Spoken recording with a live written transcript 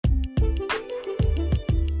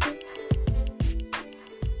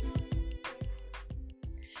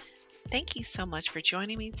Thank you so much for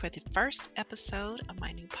joining me for the first episode of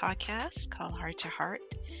my new podcast called Heart to Heart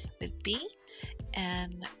with B.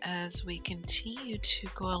 And as we continue to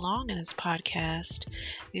go along in this podcast,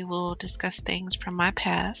 we will discuss things from my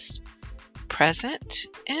past, present,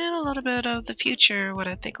 and a little bit of the future, what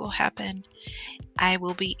I think will happen. I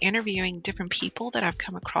will be interviewing different people that I've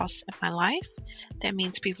come across in my life. That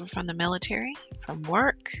means people from the military, from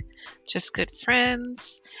work, just good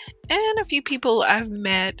friends, and a few people I've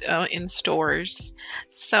met in stores.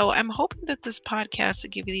 So I'm hoping that this podcast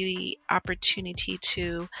will give you the opportunity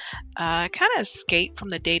to kind of escape from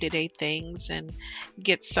the day-to-day things and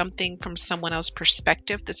get something from someone else's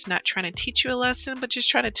perspective that's not trying to teach you a lesson, but just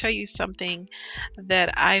trying to tell you something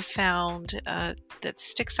that I found that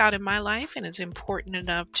sticks out in my life and is important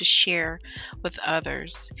enough to share with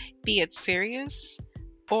others, be it serious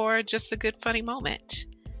or just a good funny moment.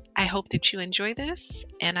 I hope that you enjoy this,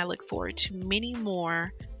 and I look forward to many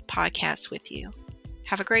more podcasts with you.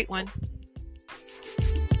 Have a great one.